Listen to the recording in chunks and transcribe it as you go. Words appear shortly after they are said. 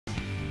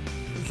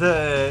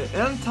The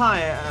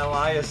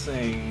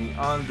anti-aliasing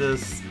on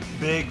this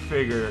big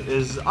figure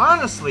is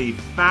honestly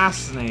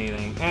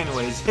fascinating.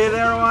 Anyways, hey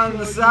there everyone,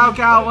 this is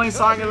raocow playing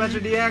Sonic Adventure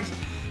DX.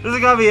 This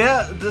is gonna be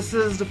it. This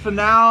is the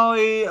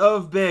finale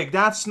of Big.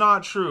 That's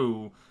not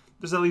true.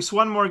 There's at least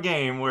one more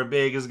game where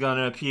Big is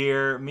gonna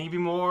appear. Maybe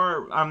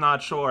more, I'm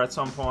not sure at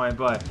some point,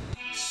 but...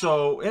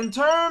 So, in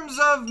terms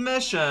of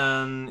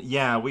mission,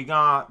 yeah, we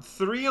got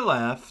 3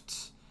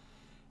 left.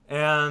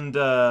 And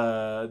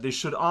they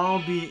should all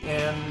be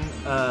in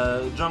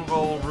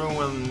Jungle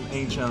Ruin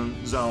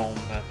Ancient Zone.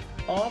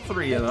 All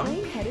 3 of them.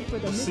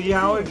 We'll see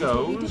how it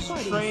goes.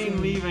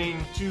 Train leaving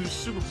to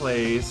Super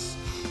Place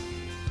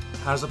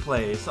has a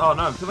place. Oh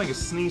no, I'm feeling a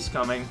sneeze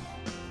coming.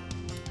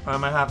 I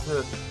might have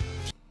to...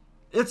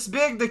 It's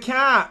Big the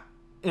Cat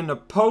in the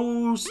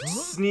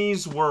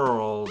post-sneeze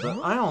world.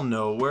 I don't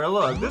know where.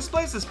 Look, this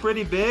place is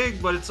pretty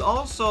big, but it's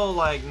also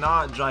like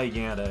not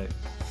gigantic.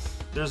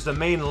 There's the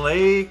main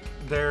lake,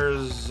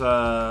 there's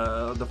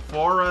the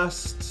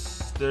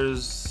forest,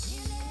 there's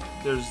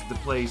the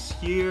place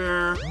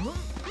here.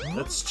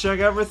 Let's check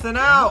everything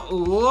out.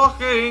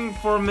 Looking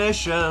for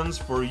missions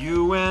for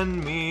you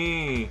and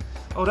me.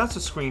 Oh, that's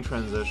a screen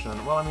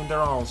transition. Well, I mean, they're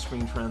all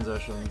screen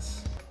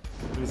transitions.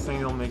 Do you think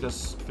it'll make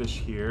us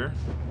fish here?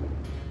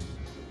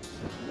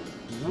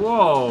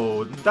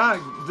 Whoa,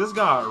 this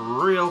got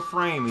real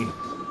framey.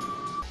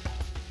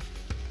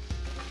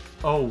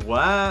 Oh,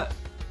 what?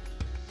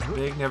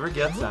 Big never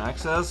gets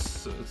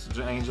access. It's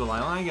Angel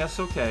Island, I guess.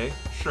 Okay,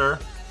 sure.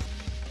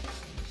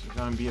 There's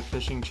gonna be a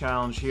fishing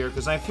challenge here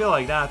because I feel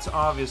like that's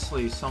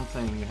obviously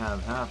something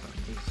have happened.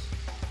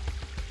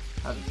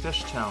 Have a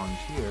fish challenge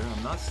here.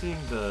 I'm not seeing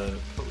the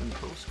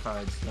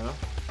postcards though.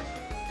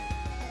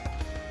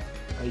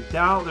 I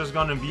doubt there's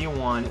gonna be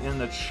one in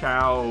the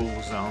Chow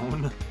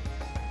zone.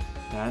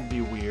 That'd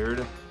be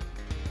weird.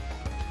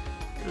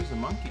 There's a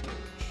monkey cage.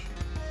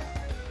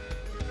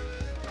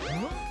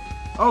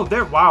 Oh,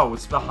 there! Wow,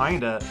 it's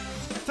behind it.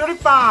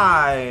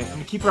 35! I'm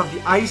the keeper of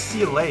the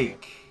Icy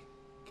Lake.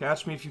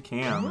 Catch me if you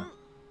can.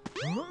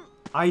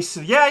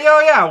 Icy...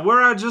 Yeah,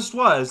 where I just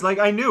was. Like,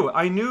 I knew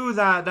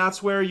that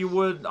that's where you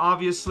would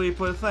obviously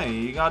put a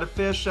thing. You gotta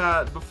fish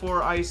at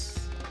before Ice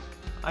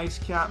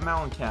Cat,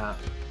 Mountain Cat.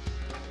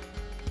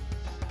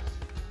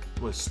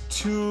 It was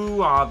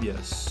too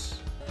obvious.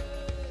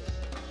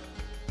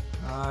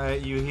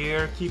 Alright, you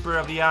here, keeper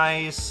of the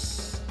ice.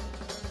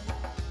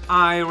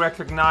 I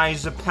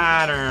recognize a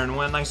pattern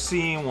when I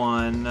see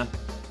one.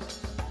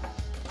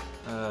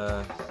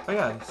 Oh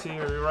yeah, see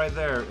you're right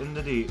there in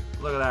the deep.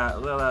 Look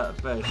at that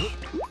fish.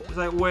 It's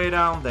like way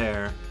down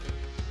there.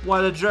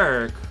 What a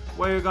jerk.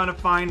 What are you gonna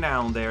find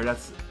down there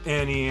that's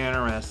any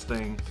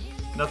interesting?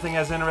 Nothing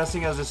as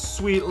interesting as a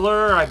sweet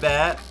lure, I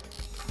bet.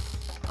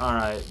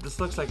 Alright,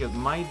 this looks like it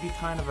might be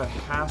kind of a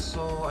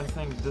hassle. I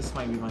think this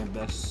might be my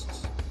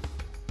best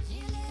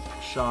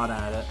shot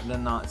at it. And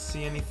then not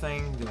see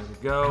anything. There we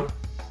go.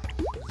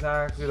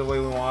 Exactly the way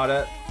we want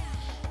it.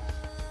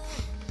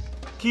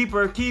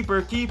 Keeper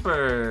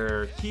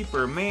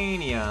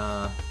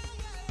mania.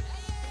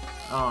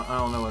 Oh, I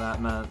don't know what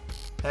that meant.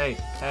 Hey,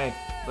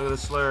 look at the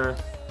slur.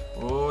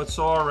 Oh, it's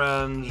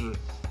orange.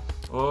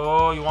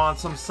 Oh, you want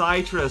some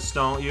citrus,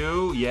 don't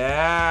you?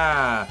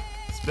 Yeah.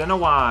 It's been a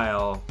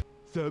while.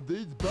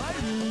 Something's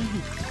biting.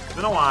 It's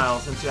been a while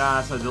since you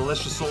asked a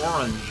delicious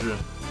orange.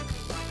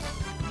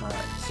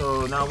 Alright,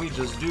 so now we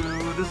just do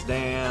this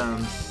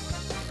dance.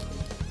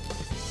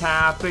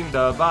 Tapping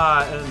the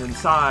button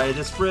inside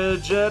this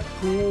frigid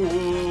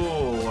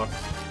pool.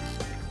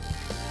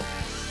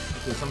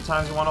 Okay,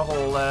 sometimes you want to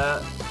hold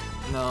it.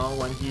 No,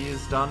 when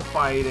he's done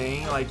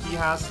fighting, like he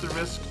has to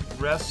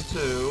rest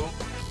too.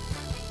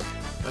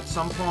 At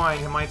some point,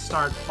 he might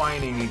start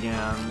fighting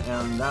again,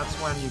 and that's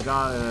when you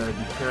gotta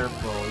be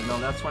careful. You know,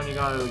 that's when you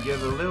gotta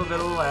give a little bit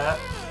of let.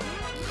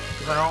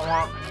 Because I don't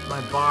want my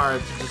bar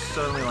to just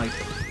suddenly like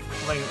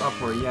fling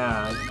upward.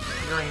 Yeah,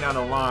 hearing that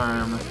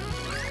alarm.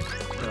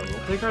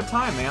 We'll take our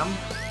time, man.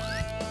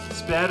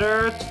 It's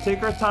better to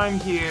take our time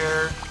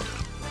here,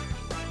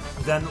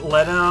 then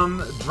let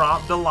him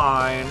drop the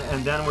line,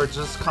 and then we're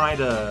just kind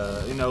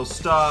of, you know,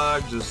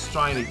 stuck, just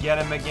trying to get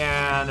him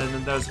again, and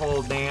then there's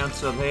whole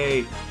dance of,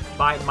 hey,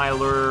 bite my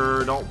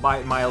lure, don't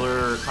bite my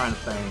lure, kind of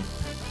thing.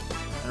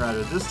 I'd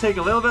rather just take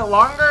a little bit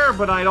longer,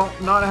 but I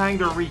don't not having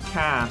to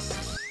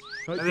recast.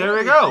 And there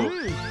we go.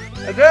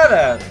 I did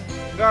it.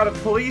 Got a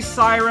police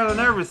siren and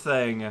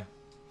everything.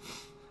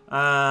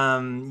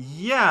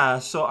 Yeah,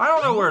 so I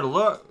don't know where to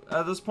look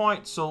at this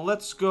point, so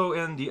let's go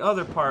in the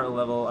other part of the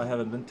level I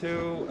haven't been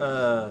to,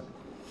 the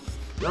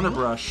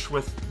underbrush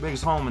with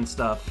Big's home and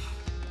stuff.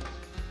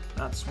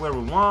 That's where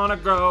we wanna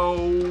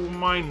go.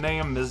 My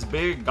name is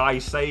Big, I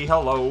say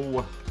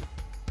hello.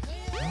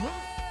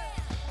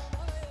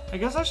 I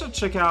guess I should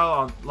check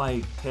out,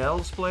 like,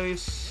 Tails'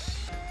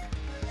 place.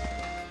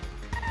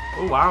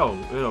 Oh wow,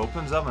 it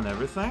opens up and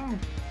everything?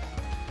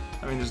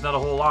 I mean, there's not a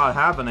whole lot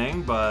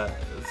happening, but...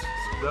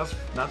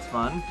 that's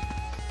fun.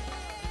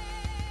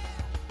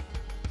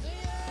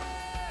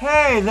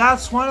 Hey,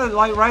 that's one of,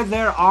 like, right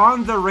there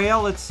on the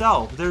rail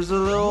itself. There's a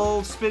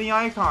little spinny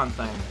icon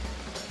thing.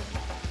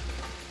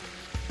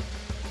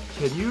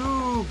 Can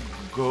you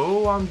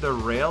go on the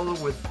rail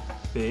with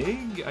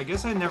Big? I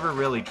guess I never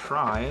really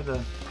tried.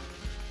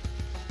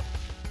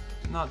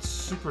 Not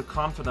super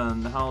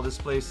confident in how this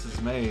place is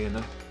made.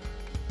 Let's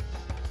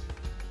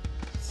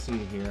see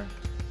here.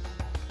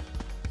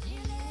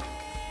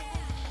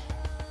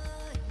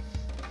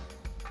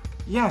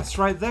 Yeah, it's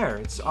right there.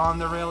 It's on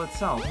the rail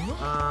itself.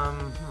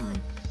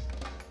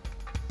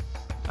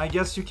 I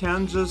guess you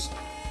can just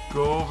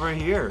go over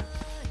here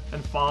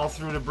and fall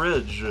through the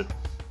bridge.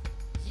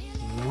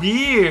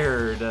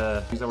 Weird!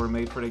 Things that were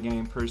made for the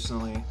game,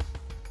 personally.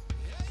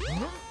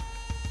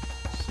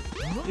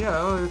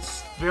 Yeah,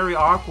 it's very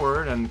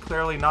awkward and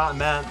clearly not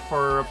meant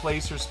for a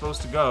place you're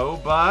supposed to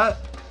go, but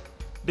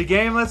the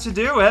game lets you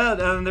do it,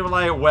 and they were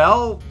like,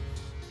 well,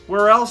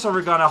 where else are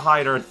we gonna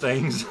hide our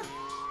things?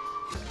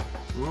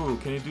 Ooh,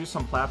 can you do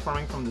some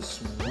platforming from this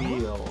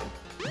wheel?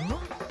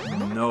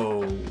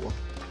 No.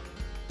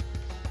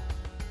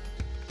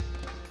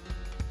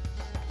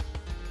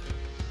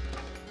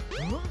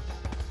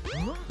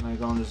 Can I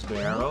go on this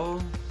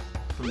barrel?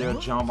 From there,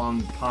 jump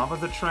on top of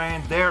the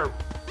train? There!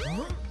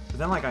 But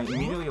then, like, I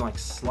immediately, like,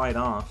 slide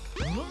off.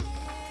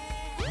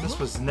 This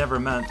was never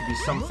meant to be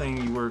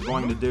something you were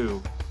going to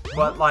do.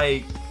 But,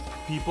 like,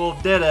 people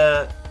did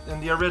it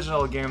in the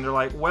original game. They're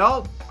like,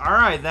 well,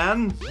 alright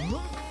then.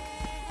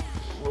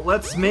 Well,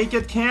 let's make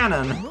it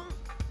canon.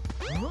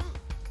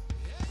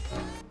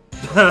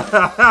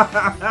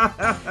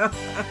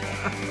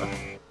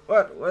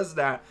 What was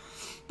that?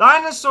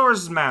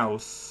 Dinosaur's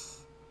mouth.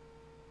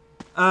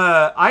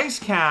 Ice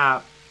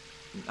Cap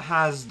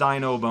has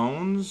dino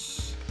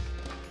bones.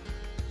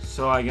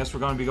 So I guess we're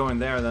gonna be going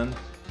there then.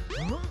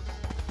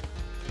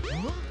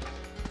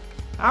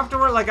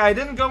 Afterward, like, I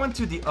didn't go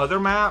into the other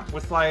map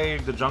with,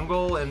 like, the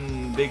jungle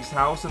and Big's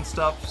house and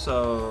stuff,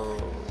 so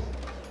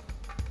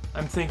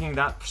I'm thinking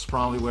that's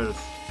probably where the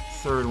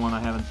third one I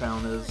haven't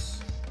found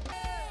is.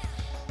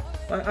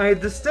 I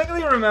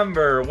distinctly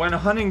remember when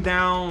hunting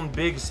down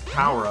Big's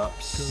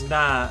power-ups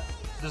that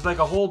there's like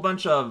a whole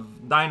bunch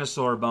of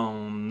dinosaur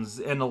bones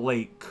in a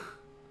lake.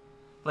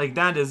 Like,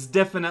 that is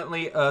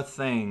definitely a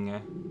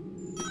thing.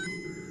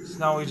 So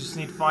now we just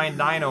need to find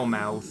Dino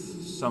Mouth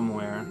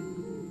somewhere.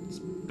 It's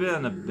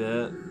been a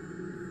bit.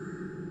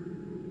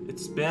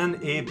 It's been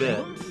a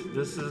bit.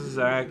 This is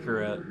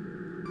accurate.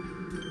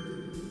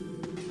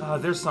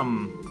 There's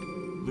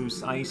some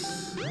loose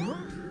ice.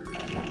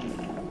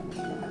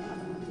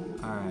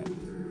 Alright.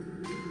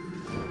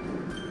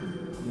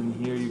 And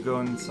here you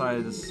go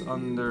inside this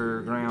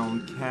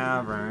underground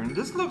cavern.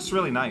 This looks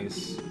really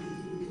nice.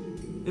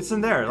 It's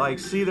in there. Like,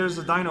 see, there's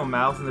a dino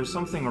mouth and there's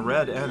something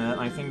red in it.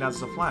 I think that's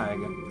the flag.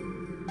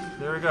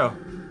 There we go.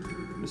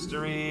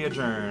 Mystery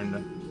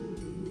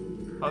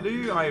adjourned. How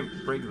do I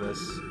break this?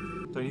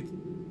 Do I need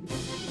to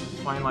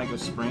find, like, a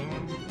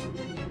spring?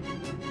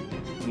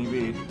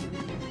 Maybe.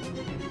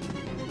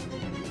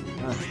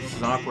 This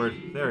is awkward.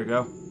 There we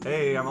go.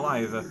 Hey, I'm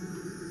alive.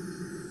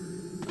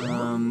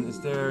 Is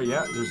there...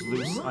 Yeah, there's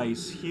loose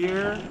ice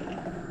here.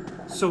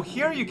 So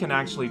here you can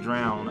actually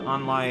drown,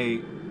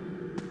 unlike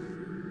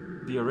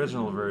the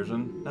original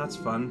version. That's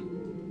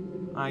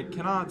fun. I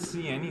cannot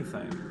see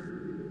anything.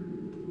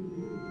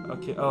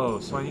 Okay, oh,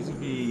 so I need to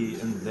be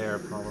in there,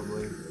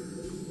 probably.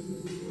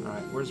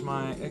 Alright, where's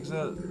my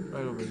exit?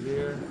 Right over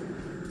here.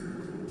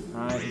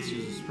 Alright, let's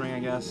use a spring, I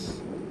guess.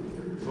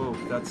 Oh,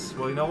 that's...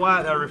 Well, you know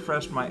what? That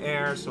refreshed my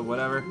air, so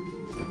whatever.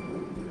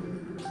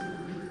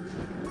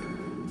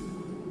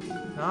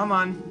 Come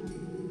on.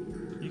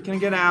 You can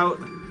get out.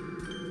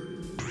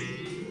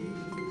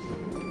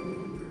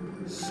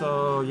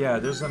 So, yeah,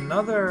 there's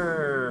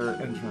another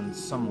entrance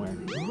somewhere.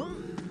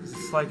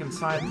 It's like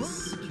inside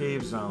this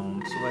cave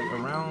zone. So, like,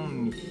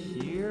 around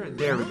here?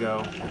 There we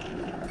go.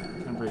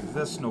 Can break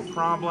this, no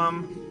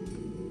problem.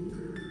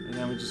 And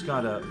then we just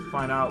gotta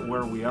find out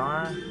where we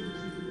are.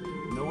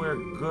 Nowhere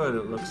good,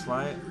 it looks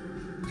like.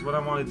 Because what I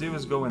want to do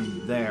is go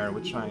in there,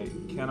 which I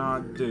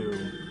cannot do.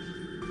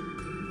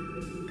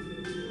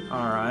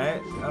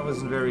 Alright, that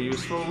wasn't very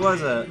useful,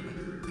 was it?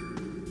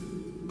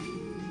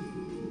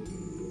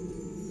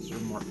 Is there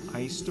more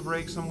ice to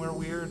break somewhere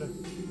weird?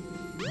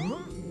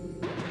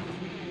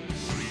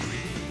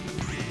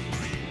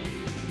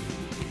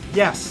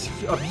 Yes,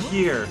 up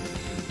here.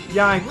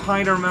 Yeah, I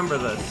kind of remember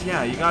this.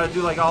 Yeah, you gotta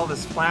do like all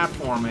this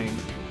platforming.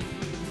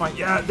 Fine.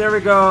 Yeah, there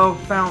we go.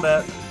 Found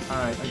it.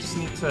 Alright, I just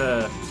need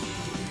to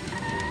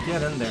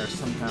get in there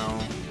somehow.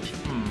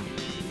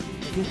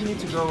 I think you need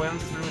to go in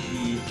through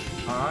the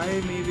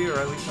eye, maybe, or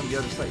at least on the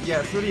other side.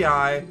 Yeah, through the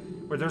eye,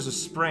 where there's a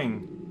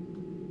spring.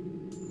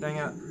 Dang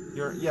it.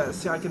 Yeah,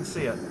 see, I can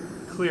see it.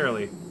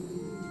 Clearly.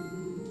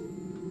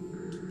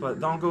 But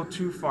don't go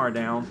too far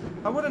down.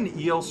 How would an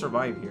eel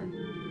survive here?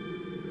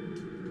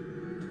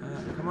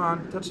 Come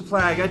on, touch the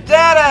flag. I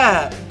did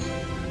it!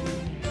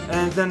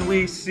 And then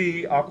we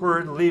see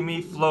awkwardly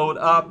me float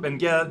up and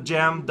get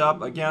jammed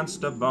up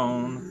against a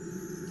bone.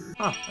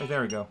 Oh,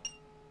 there we go.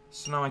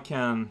 So now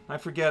I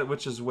forget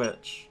which is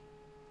which.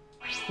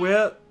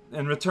 Quit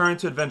and return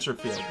to Adventure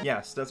Field.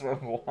 Yes, that's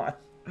what we want.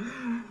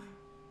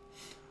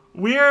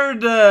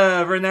 Weird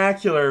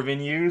vernacular being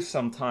used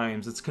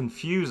sometimes. It's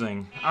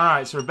confusing.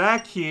 Alright, so we're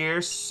back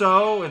here.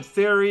 So, in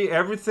theory,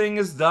 everything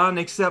is done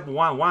except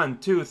 1,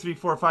 2, 3,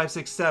 4, 5,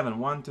 6, 7.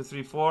 1, 2,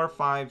 3, 4,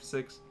 5,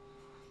 6.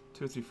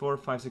 2, 3, 4,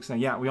 5, 6, 7.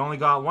 Yeah, we only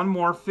got one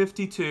more,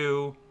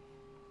 52.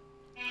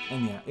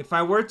 And yeah, if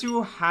I were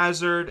to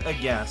hazard a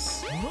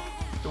guess,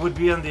 it would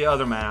be on the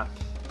other map.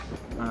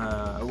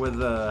 With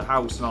the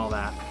house and all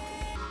that.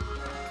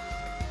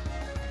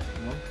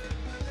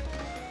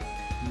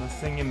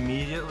 Nothing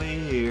immediately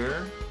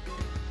here.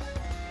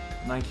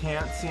 And I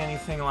can't see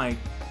anything like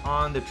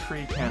on the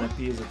tree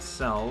canopies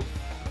itself.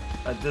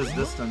 At this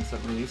distance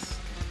at least.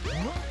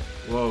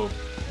 Whoa.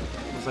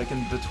 It was like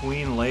in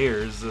between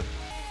layers. Am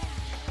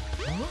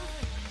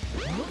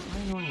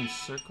I going in a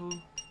circle?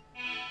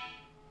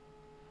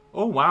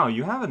 Oh wow,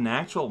 you have an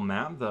actual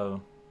map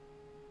though.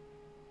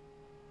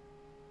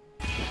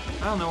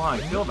 I don't know how I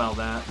feel about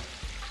that.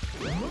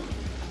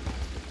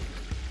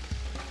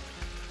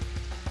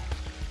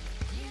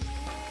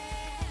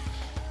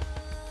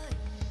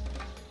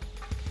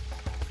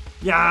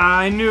 Yeah,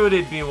 I knew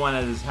it'd be one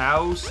at his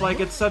house. Like,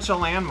 it's such a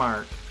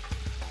landmark.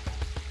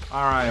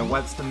 Alright,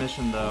 what's the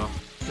mission, though?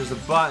 There's a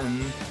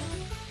button.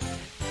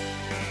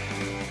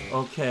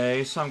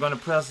 Okay, so I'm gonna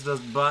press this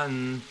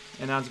button,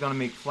 and that's gonna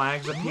make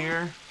flags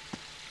appear.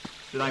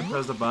 Did I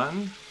press the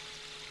button?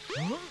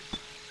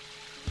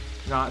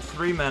 Got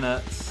 3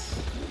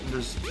 minutes.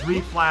 There's 3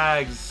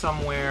 flags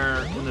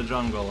somewhere in the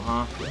jungle,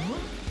 huh?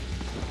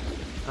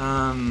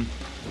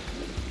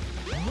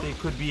 They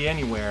could be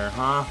anywhere,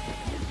 huh?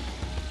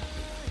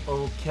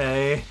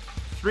 Okay.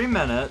 3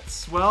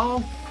 minutes.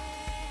 Well,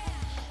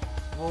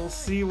 we'll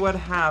see what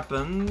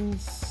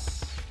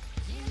happens.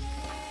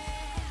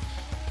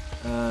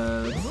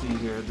 Let's see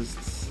here. This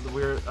is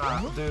weird.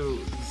 Dude,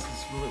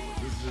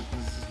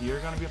 is here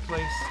gonna be a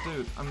place?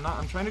 Dude,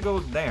 I'm trying to go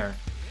there.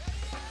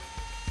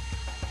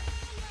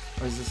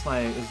 Or is this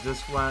like, is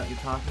this what you're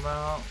talking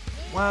about?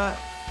 What?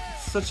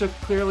 It's such a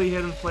clearly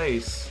hidden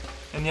place.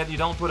 And yet you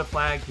don't put a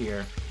flag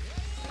here.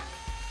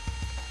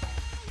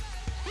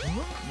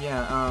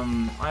 Yeah,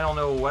 I don't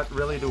know what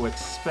really to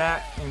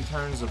expect in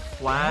terms of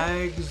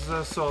flags,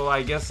 so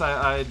I guess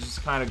I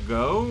just kind of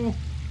go.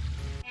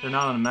 They're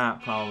not on a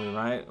map, probably,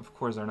 right? Of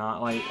course they're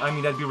not. Like, I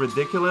mean, that'd be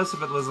ridiculous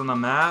if it was on a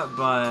map,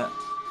 but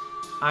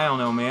I don't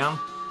know, man.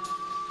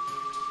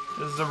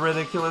 This is a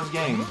ridiculous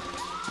game.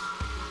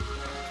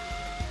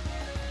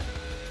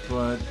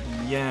 But,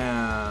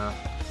 yeah,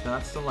 so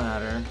that's the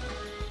ladder.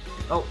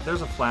 Oh,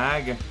 there's a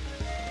flag.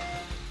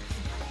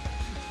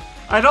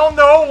 I don't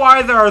know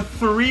why there are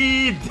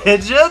 3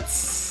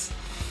 digits.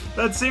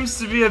 That seems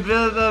to be a bit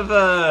of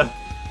a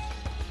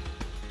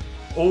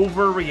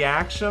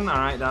overreaction.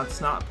 Alright,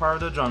 that's not part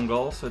of the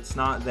jungle, so it's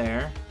not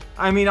there.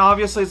 I mean,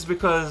 obviously it's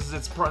because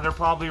they're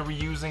probably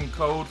reusing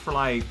code for,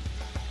 like,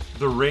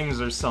 the rings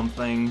or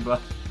something,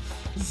 but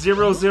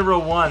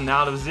 001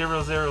 out of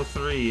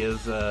 003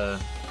 is,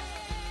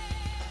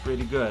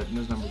 pretty good. And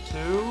there's number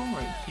 2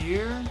 right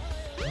here.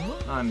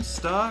 I'm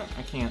stuck.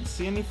 I can't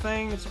see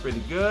anything. It's pretty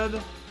good.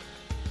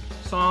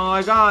 So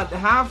I got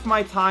half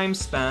my time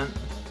spent.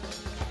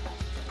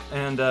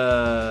 And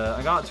I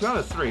got 2 out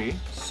of 3.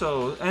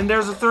 So, and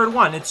there's a 3rd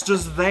one. It's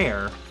just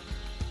there.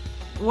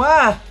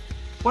 What?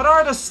 What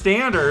are the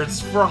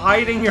standards for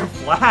hiding your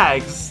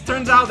flags?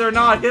 Turns out they're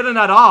not hidden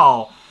at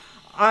all.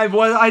 I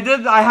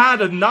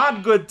had a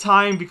not good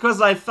time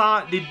because I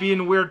thought they'd be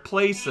in weird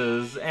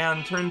places,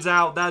 and turns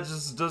out that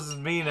just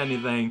doesn't mean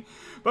anything.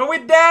 But we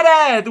did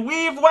it!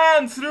 We've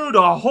went through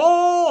the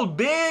whole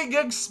big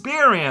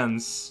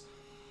experience.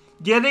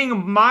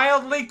 Getting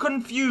mildly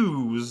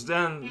confused,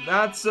 and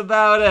that's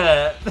about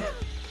it.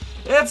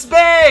 It's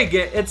big!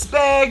 It's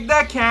big,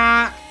 the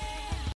cat!